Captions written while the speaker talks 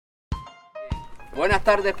Buenas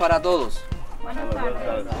tardes para todos.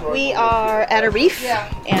 We are at a reef,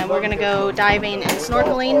 and we're going to go diving and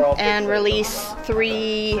snorkeling and release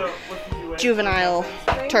 3 juvenile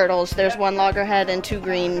turtles. There's 1 loggerhead and 2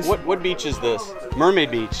 greens. What beach is this?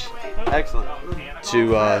 Mermaid Beach. Excellent.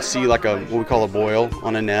 To see like what we call a boil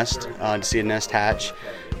on a nest, to see a nest hatch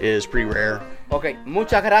is pretty rare. Ok,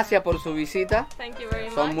 muchas gracias por su visita. Thank you very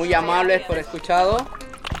much. Son muy amables por escuchado.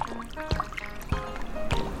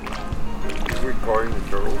 Recording the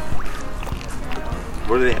turtles.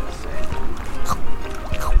 What do they have?